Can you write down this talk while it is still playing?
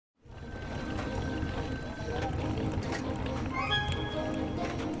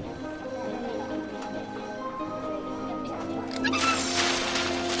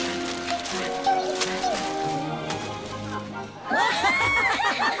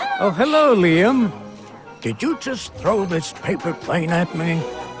Oh, hello, Liam. Did you just throw this paper plane at me?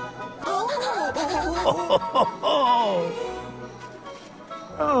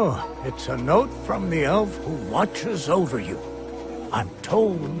 Oh, it's a note from the elf who watches over you. I'm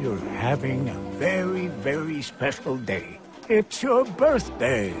told you're having a very, very special day. It's your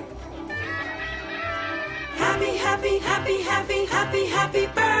birthday. Happy, happy, happy, happy, happy, happy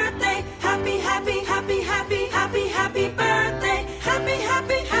birthday. Happy, happy, happy, happy, happy, happy birthday. Happy,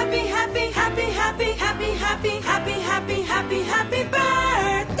 happy, happy, happy, happy, happy, happy, happy, happy, happy, happy, happy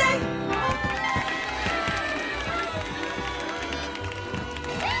birthday.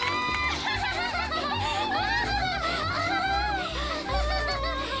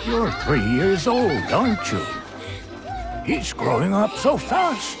 You're 3 years old, aren't you? He's growing up so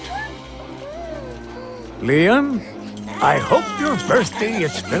fast. Liam, I hope your birthday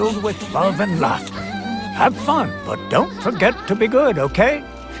is filled with love and laughter. Have fun, but don't forget to be good, okay?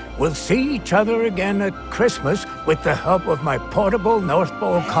 We'll see each other again at Christmas with the help of my portable North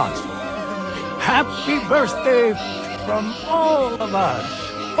Pole console. Happy birthday from all of us!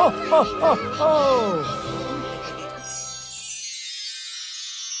 Ho, ho, ho, ho!